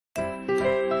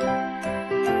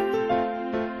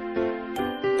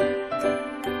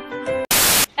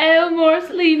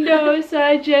lindos,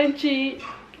 ai gente.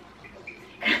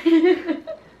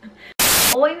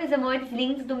 Oi, meus amores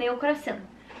lindos do meu coração.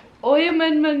 Oi,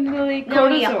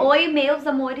 coração. Oi, meus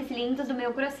amores lindos do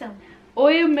meu coração.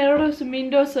 Oi, meus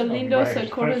lindos,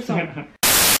 coração.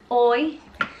 Oi.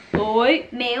 Oi,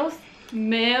 meus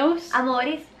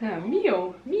amores.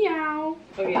 Miau.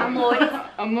 Okay.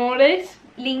 Amores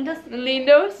lindos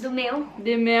do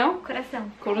meu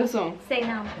coração. Sei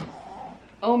não.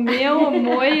 O meu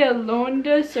amor é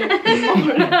lindo, Oi,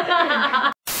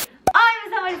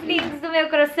 meus amores lindos do meu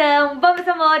coração. Bom, meus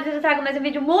amores, hoje eu trago mais um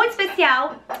vídeo muito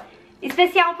especial.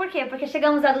 Especial por quê? Porque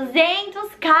chegamos a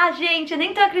 200k, gente. Eu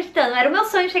nem tô acreditando. Era o meu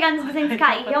sonho chegar nos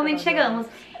 200k e realmente chegamos.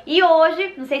 E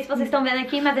hoje, não sei se vocês estão vendo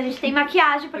aqui, mas a gente tem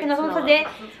maquiagem porque nós vamos fazer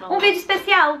um vídeo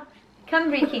especial.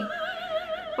 Come, Ricky.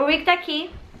 O Rick tá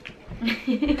aqui.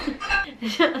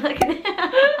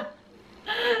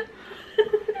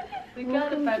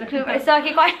 Estou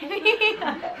aqui com a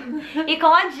Lia e com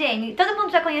a Jenny. Todo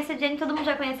mundo já conhece a Jenny, todo mundo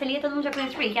já conhece a Lia, todo mundo já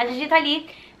conhece o Rick. A Gigi tá ali,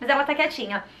 mas ela tá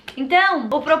quietinha. Então,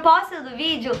 o propósito do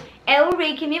vídeo é o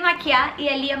Rick me maquiar e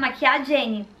a Lia maquiar a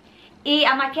Jenny. E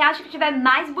a maquiagem que tiver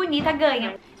mais bonita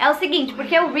ganha. É o seguinte,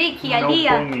 porque o Rick e a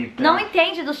Lia não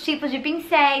entendem dos tipos de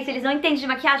pincéis, eles não entendem de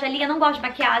maquiagem, a Lia não gosta de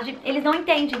maquiagem, eles não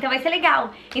entendem, então vai ser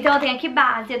legal. Então eu tenho aqui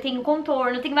base, eu tenho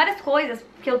contorno, eu tenho várias coisas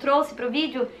que eu trouxe pro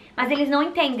vídeo, mas eles não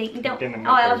entendem. Então,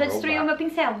 ó, ela já destruiu o meu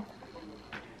pincel.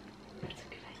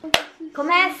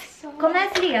 Comece,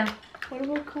 Lia.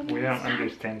 We don't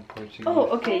understand Portuguese.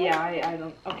 Oh, okay, yeah, I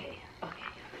don't, okay.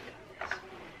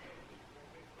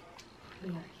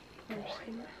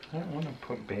 I don't want to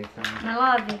put base on. My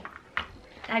love.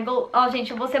 Ó,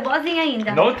 gente, eu vou ser boazinha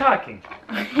ainda. No talking.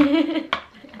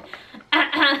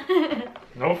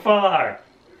 No falar.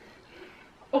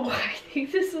 Oh, I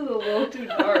think this is a little too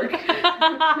dark.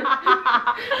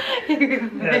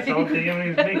 That's all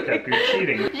Dami's makeup. You're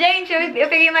cheating. Gente, eu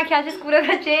peguei maquiagem escura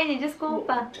pra Jenny,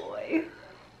 desculpa. Oh, boy.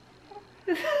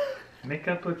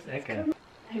 Makeup looks echo.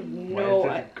 I have Why no is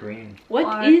idea. it green?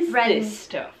 What is red. this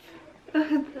stuff?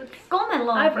 Go, my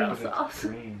love. Eyebrow Because it's sauce.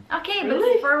 green. Okay, Really? but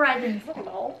it's for reasons.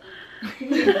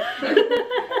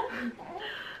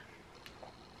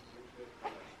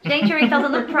 Gente, o Rick tá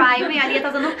usando Prime e a Lia tá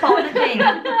usando pó da Jenny.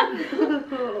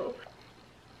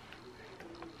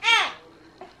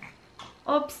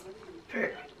 Ops.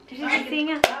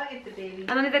 Gigizinha.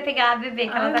 A mãe vai pegar a bebê,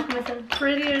 que ela tá começando.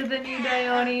 Prettier than you,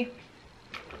 Dione.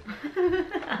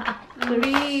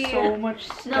 There's So much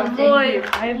stuff No, in boy. here.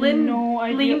 I have no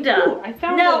idea. Linda. Oh, I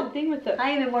found No. that thing with the...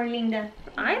 Ai, meu amor, linda.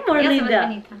 Ai, more Eu sou mais linda.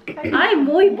 bonita. Ai,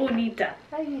 muito bonita.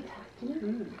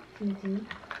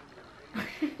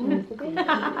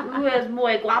 És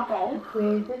muito guapo.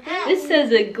 This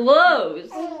says it glows.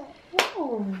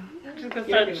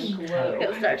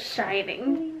 It'll start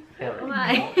shining.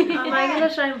 Vai. Am I gonna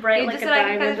shine bright You like just a like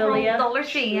to diamond, from Aaliyah? Dollar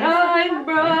Tree. Shine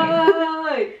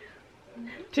bright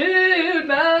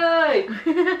tonight.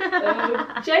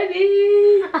 Oh,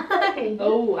 Jenny.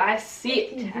 Oh, I see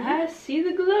it. I see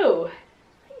the glow.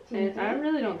 And I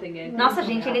really don't think anything. Nossa,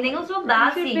 gente, ele nem usou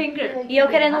base. Use your finger. E eu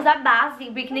querendo usar base,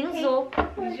 o Rick nem usou.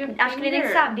 Acho que ele nem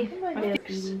sabe.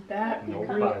 That No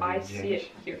glow, I body, see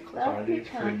it here. Body is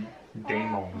for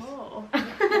demons. Oh.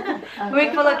 O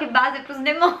Rick falou que base é pros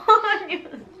demônios.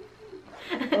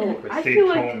 Oh, For I feel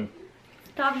like Satan.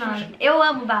 Top nada. Eu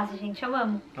amo base, gente, eu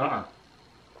amo.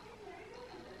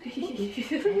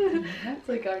 that's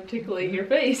like articulating your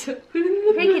face.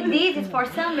 Rick, this is for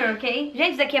summer, ok?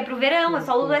 Gente, isso aqui é pro verão, eu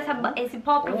só uso esse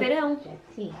pó pro verão.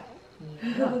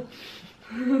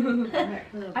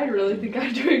 I really think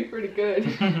I'm doing pretty good.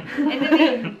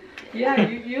 Yeah,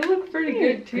 you look pretty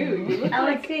good too. You look Let's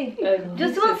like see. a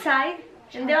Just decent- one side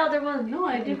and the other one. No,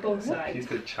 I did both sides.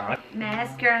 Piece of chalk.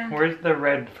 Mascara. Where's the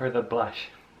red for the blush?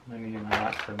 I need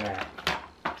not for that.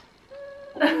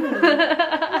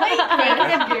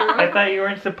 I thought you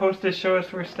weren't supposed to show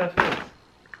us where stuff is.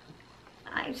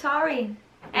 I'm sorry.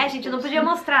 É, gente, eu não podia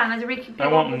mostrar, mas o Rick I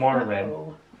pegou. want more red.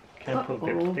 Can I put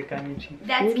lipstick on your cheek?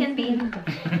 That can be.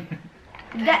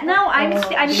 No, I'm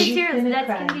being serious. That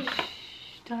can be.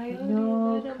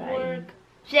 No crying.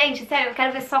 Gente, sério, eu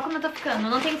quero ver só como eu tô ficando.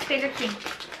 Não tem espelho aqui.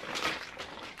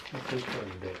 This is a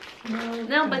bit.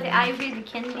 Não, but I really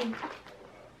can be.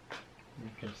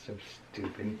 You're so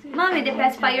stupid. Mommy, the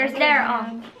pacifier is there.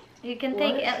 Oh, you can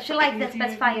take it. She likes the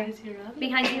pacifier.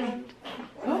 Behind you.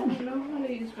 Oh, no, I'm gonna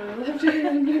use my left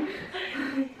hand.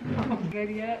 Good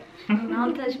yet?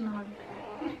 Não touch my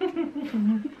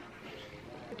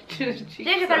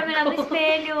Gente, eu quero mirar no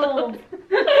espelho.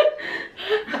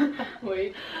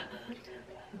 Wait.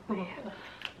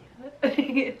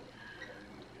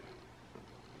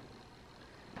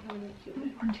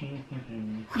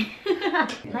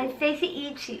 My face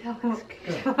itchy. Makeup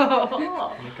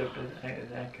is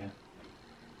Aka.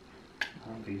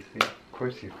 Obviously. Of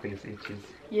course your face itches.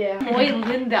 Yeah. Oi,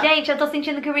 linda. Gente, eu tô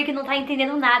sentindo que o Rick não tá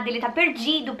entendendo nada. Ele tá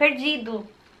perdido, perdido.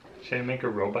 Should I make a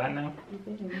robot now?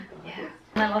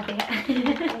 Não, okay.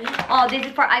 Oh, this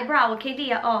is for eyebrow, okay,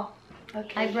 Dia? Oh.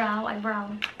 Okay. Eyebrow, eyebrow.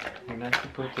 You're not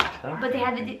supposed to tell But they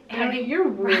me. have it. You're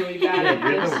really bad Yeah, at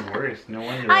you're this. the worst. No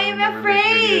wonder I I am never make videos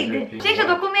afraid. with people. Gente, eu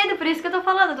tô com medo, por isso que eu tô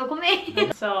falando, eu tô com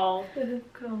medo. So,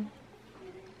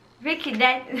 Ricky,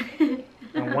 that...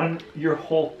 And one, your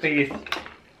whole face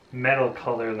metal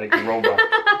color like a robot.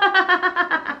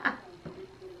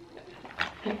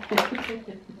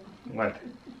 What?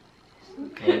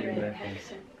 What is that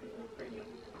face?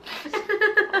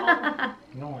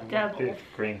 No, I want Devil. this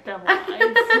green. double eyes.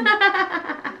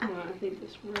 I think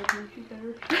this red might be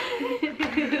better.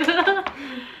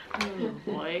 Oh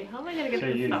boy, how am I gonna get Should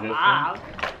I this use stuff this off?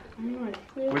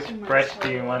 Which brush do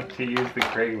you want to use the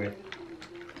gray with?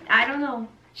 I don't know.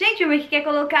 Gente, o Rick quer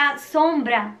colocar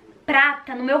sombra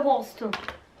prata no meu rosto.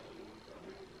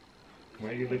 Why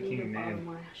are you looking mad?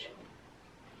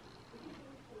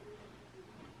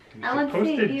 I You're want to supposed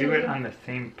see to you. do it on the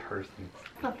same person.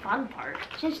 That's the fun part.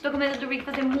 Gente, tô com medo do Rick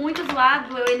fazer muito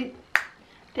zoado. Ele...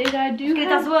 Did I do Ele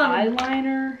tá have zoando.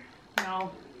 eyeliner?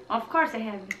 No, Of course I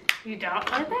have. you don't.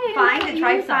 I thought you Find didn't it,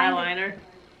 try use find it. eyeliner.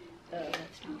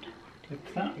 That's not.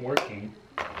 It's not working.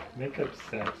 Makeup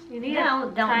sucks. You need No,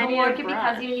 a don't tinier work it brush.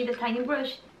 because you need a tiny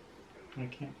brush. I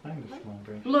can't find a small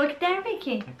brush. Look there,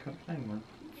 Ricky. I can't find one.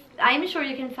 I'm sure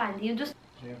you can find it. You just...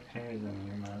 You have hairs in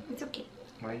your mouth. It's okay.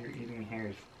 Why are you eating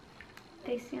hairs?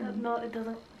 Tasty. No, it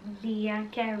doesn't. Be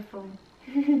careful.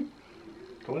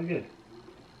 Go good.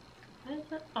 What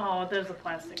is it? Oh, there's a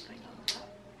plastic thing on the top.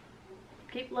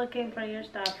 Keep looking for your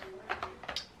stuff.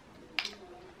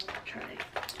 Try.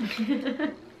 Oh,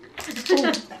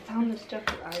 I found the stuff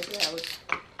for eyebrows.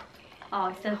 Oh,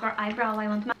 instead for eyebrow, I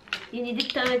want my... You need to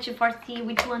touch for see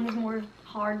which one is more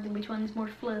hard and which one is more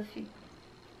fluffy.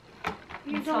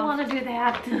 You It's don't want to do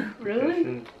that. Really?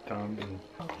 This is dumb.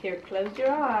 Here, close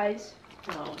your eyes.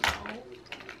 Oh no.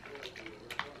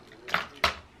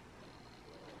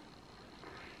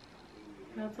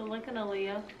 That's a look at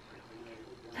Aaliyah.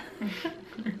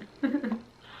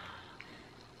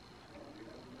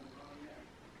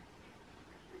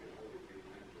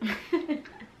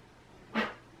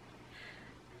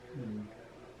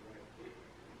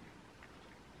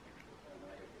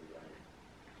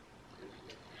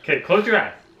 Okay, close your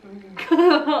eyes.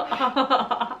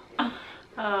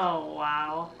 Oh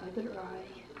wow. Other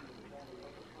eye.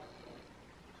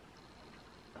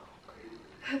 Oh,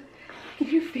 crap. Can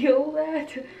you feel that?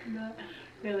 Not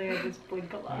really, I just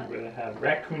blink a I'm lot. gonna have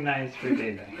raccoon eyes for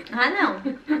daytime. Ah, não.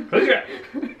 Close your eyes.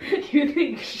 You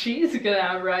think she's gonna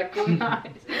have raccoon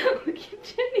eyes? Look at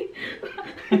Jenny.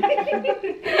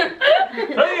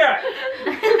 Close your eyes.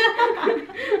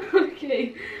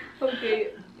 Okay, okay.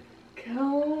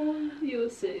 Calm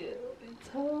yourself. It's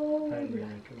I alright.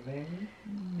 recommend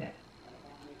that.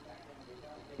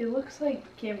 It looks like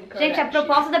Kim Kardashian. Gente, a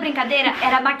proposta da brincadeira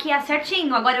era maquiar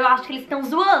certinho. Agora eu acho que eles estão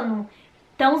zoando.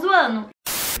 Estão zoando.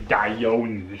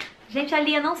 Dione. Gente, a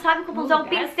Lia não sabe como usar um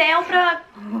pincel pra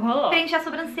preencher a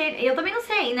sobrancelha. Eu também não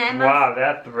sei, né? Mas... Wow,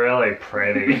 that's really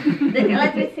pretty.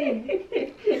 Let me see.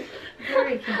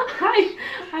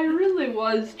 I really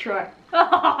was trying.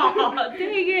 Oh,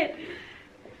 dang it.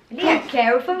 Lia,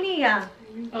 careful, Lia.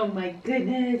 Oh my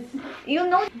goodness. You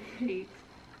know...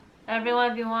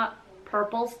 Everyone, if you want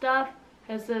purple stuff,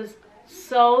 this is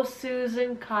So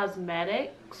Susan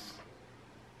Cosmetics.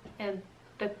 And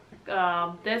the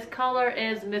this color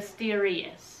is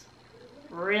Mysterious.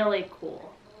 Really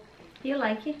cool. You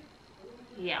like it?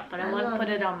 Yeah, but I I want to love put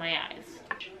it. it on my eyes.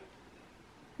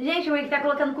 Gente, o Rick tá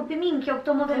colocando culpa em mim, que eu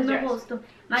tô movendo meu rosto.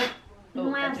 Mas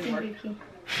não é that didn't assim, work. Rick.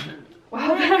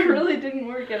 Wow, that really didn't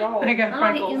work at all. I got Oh,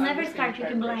 freckles. you never start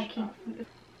looking black.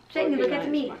 Jamie, look at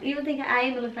me. You think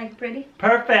I look like pretty?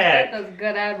 Perfect. Those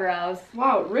good eyebrows.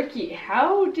 Wow, Ricky,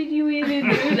 how did you even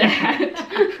do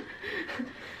that?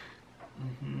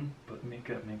 But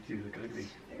makeup makes you look ugly.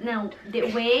 No, the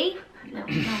way... No,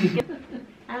 no.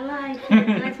 I like it.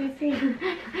 Let me see.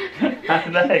 I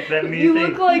like that new You thing.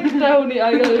 look like Tony,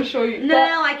 I gotta show you. No,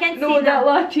 That- I can't No, see that that.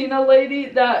 Latina lady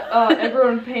that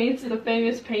everyone paints, the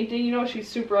famous painting, you know, she's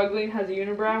super ugly and has a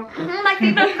unibrow. My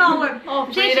favorite color. Oh,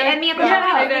 Gente, é minha cor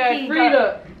Yeah, favorita aqui.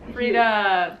 Frida.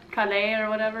 Frida Calais or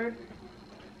whatever.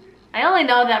 I only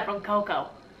know that from Coco.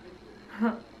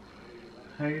 How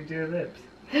you do your lips?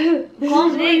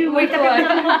 Como, gente, o Rick tá like.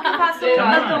 perguntando como que eu faço o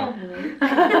Come batom.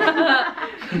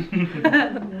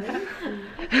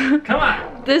 Come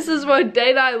on. This is what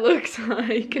Day-Dye looks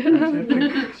like.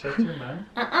 Shut your mouth.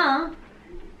 Uh-uh.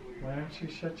 Why don't you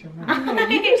shut your mouth?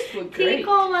 You just look great.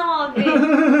 Tickle, my love.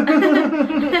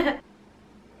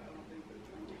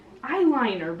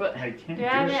 Eyeliner, but I can't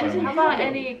Damn do it. it. How about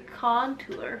any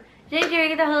contour? Gente, o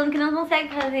Rick tá falando que não consegue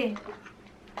fazer.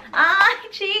 Ai,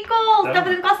 Chico, você tá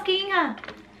fazendo cosquinha.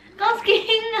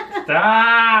 Cosquinha.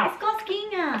 Stop!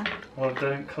 Cosquinha. Well,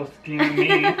 don't cosquinha me.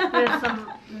 There's some.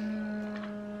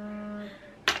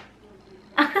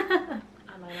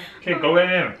 Okay, go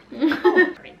in.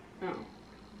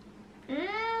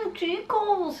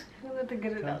 Chicos. I'm going to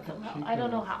get it out somehow. I don't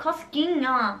know how.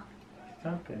 Cosquinha.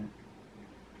 Stop it.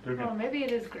 Oh, maybe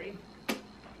it is green.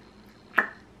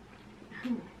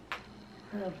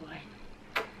 Oh boy.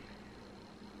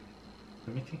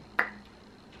 Let me see.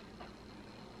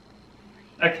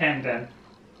 I can then.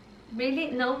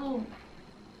 Really? No.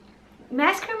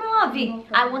 Mascara, my love.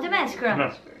 I want a mascara.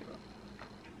 No.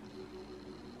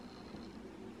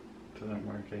 Doesn't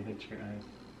work. I hit your eyes.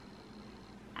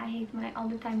 I hate my all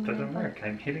the time. Doesn't work.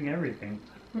 I'm hitting everything.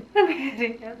 I'm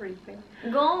hitting everything.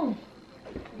 Go.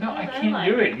 No, I can't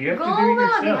do it. You have Go, to do it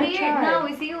love. yourself. Here. No,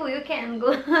 it's you. You can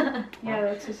go. yeah,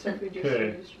 that's the stuff we just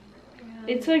Okay. used.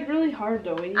 It's like really hard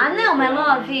though. When you I know, my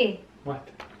love. What?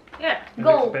 Yeah. It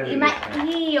Go. looks better In this my time.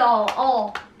 heel.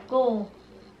 Oh, go.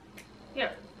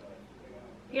 Here.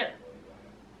 Here.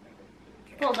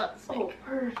 Hold up. Oh,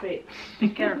 perfect. Be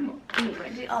careful.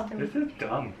 The other. This is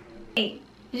dumb.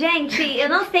 Gente, eu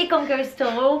não sei como que eu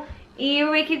estou. E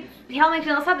o Rick realmente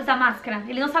não sabe usar máscara.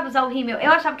 Ele não sabe usar o rímel. Eu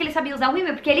achava que ele sabia usar o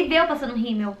rímel porque ele veio passando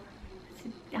rímel.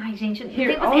 Ai, gente,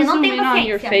 Here, eu não tenho I'll zoom in on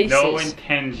your paciência. faces. No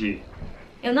intenji.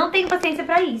 Eu não tenho paciência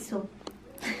pra isso.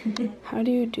 How do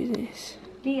you do this?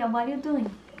 Lia, what are you doing?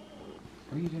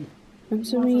 What are you doing? I'm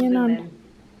zooming in on.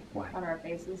 What? On our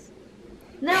faces.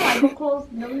 No, I go close.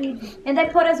 No need. And I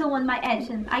put a zoom on my edge.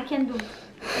 And I can do.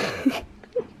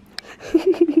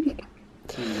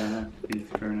 So you're gonna be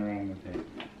screwing around with it.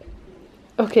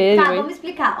 Okay, Tá, anyway. vamos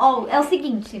explicar. Ó, é o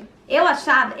seguinte.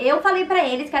 Eu falei pra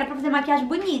eles que era pra fazer maquiagem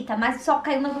bonita, mas só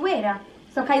caiu na zoeira.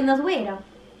 Só caiu na zoeira.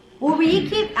 O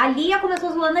Rick, a Lia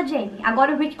começou zoando a Jenny.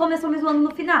 Agora o Rick começou me zoando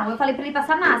no final. Eu falei pra ele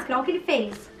passar máscara. Olha o que ele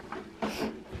fez.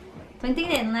 Tô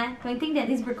entendendo, né? Tô entendendo.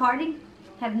 Is recording?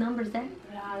 Have numbers there?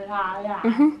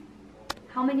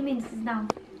 How many minutes is now?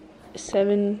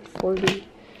 7:40.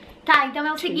 Tá, então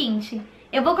é o seguinte.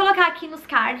 Eu vou colocar aqui nos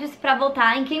cards pra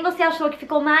votar em quem você achou que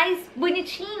ficou mais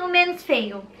bonitinho ou menos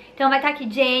feio. Então vai estar aqui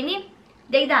Jenny,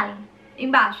 Day-Dye,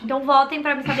 embaixo. Então votem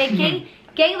pra me saber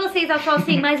quem vocês achou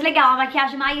assim mais legal. A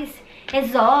maquiagem mais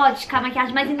exótica, a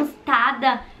maquiagem mais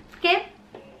inusitada. Porque,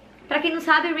 pra quem não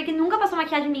sabe, o Rick nunca passou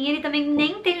maquiagem minha, ele também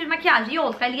nem entende de maquiagem. E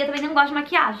outra, a Lia também não gosta de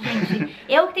maquiagem, gente.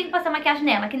 Eu que tenho que passar maquiagem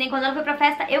nela, que nem quando ela foi pra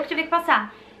festa, eu que tive que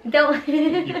passar. Então...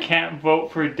 You can't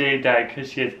vote for Day-Dye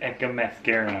because she has Eka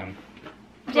mascara on.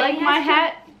 Like my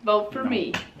hat, vote for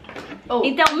me. Oh,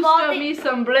 Então gusta votem- mi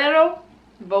sombrero,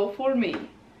 vote for me.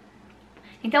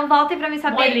 Então voltem pra me Muy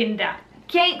saber linda.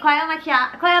 qual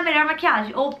é a melhor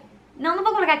maquiagem. Ou, não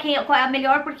vou colocar qual é a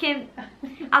melhor porque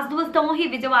as duas estão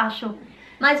horríveis, eu acho.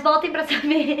 Mas voltem pra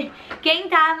saber quem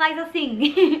tá mais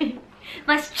assim.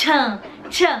 Mais tchan,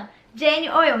 Jenny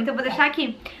ou eu, então vou deixar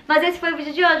aqui. Mas esse foi o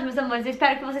vídeo de hoje, meus amores. Eu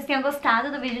espero que vocês tenham gostado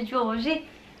do vídeo de hoje.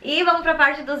 E vamos pra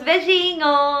parte dos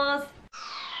beijinhos.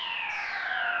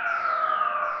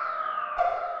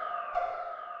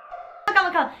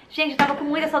 Calma. Gente, eu tava com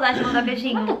muita saudade de mandar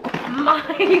beijinho.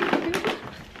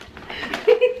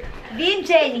 Be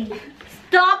Jenny,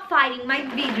 stop fighting my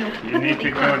video. You need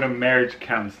to go to marriage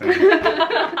counseling.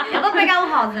 Eu vou pegar o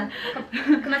rosa.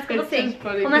 Começa com It's você. just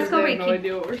funny Começa because com o I have no Ricky.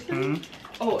 idea what we're saying. Hmm?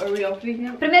 Oh, are we opening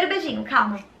now? Primeiro beijinho,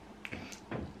 calma.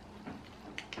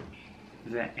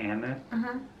 Is that Anna?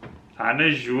 Aham, Anna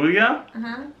Julia?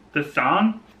 aham. The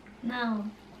song? Não.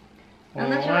 Oh,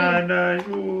 Anna Julia. Anna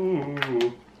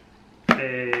Julia.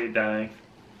 Day-Dye.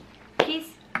 Kiss.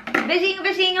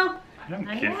 Beijinho. I don't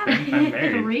kiss them. I'm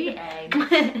married. 3 eggs.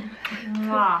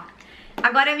 Mwah.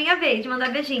 Agora é minha vez de mandar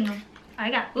beijinho.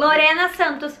 I got Lorena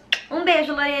Santos. Um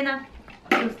beijo, Lorena.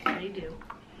 those 3 do.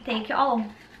 Take all.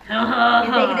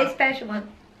 You take the special one.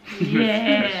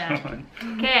 Yeah.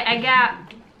 Okay, I got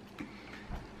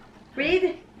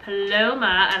Read.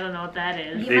 Paloma. I don't know what that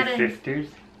is. They sisters?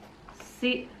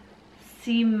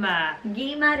 Sima.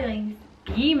 Guimarães.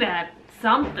 Gima.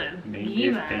 Something. Maybe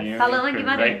if they Gima. are Paloma the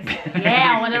Guimarães. right-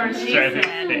 Yeah, whatever she Try to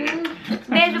said. say it.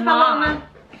 Beijo, Paloma.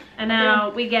 And now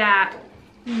we got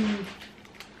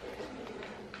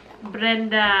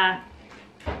Brenda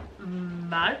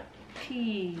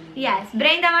Martins. Yes,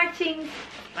 Brenda Martins.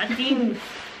 Martins.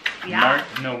 Yeah.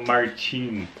 No,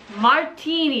 Martini.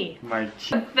 Martini.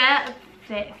 Martini.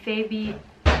 Fabi.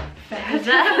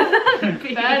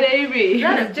 Fat AB.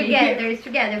 It's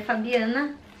together.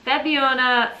 Fabiana.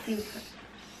 Fabiana.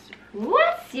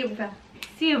 What? Silva.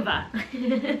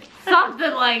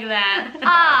 Something like that.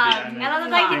 Ah, ela não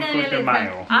tá entendendo, Cinco de Elisa.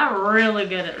 Mayo. I'm really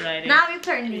good at writing. Now you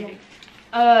turn, Lily.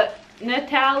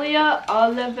 Natalia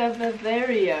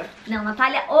Oliveira. Não,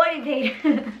 Natália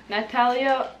Oliveira.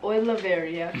 Natalia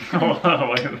Oliveira.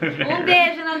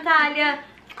 Beijo, Natália.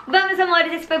 Bom, meus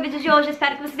amores, esse foi o vídeo de hoje.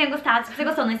 Espero que vocês tenham gostado. Se você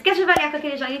gostou, não esqueça de avaliar com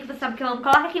aquele joinha que você sabe que eu amo.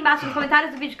 Coloca aqui embaixo nos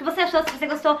comentários do vídeo o que você achou. Se você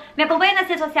gostou, me acompanha nas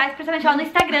redes sociais, principalmente lá no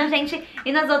Instagram, gente.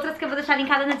 E nas outras que eu vou deixar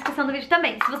linkada na descrição do vídeo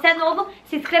também. Se você é novo,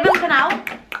 se inscreva no canal.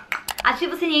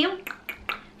 Ativa o sininho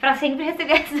pra sempre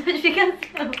receber essa notificação.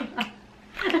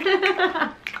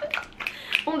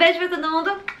 Um beijo pra todo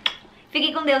mundo.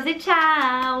 Fiquem com Deus e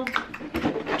tchau.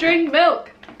 Drink milk.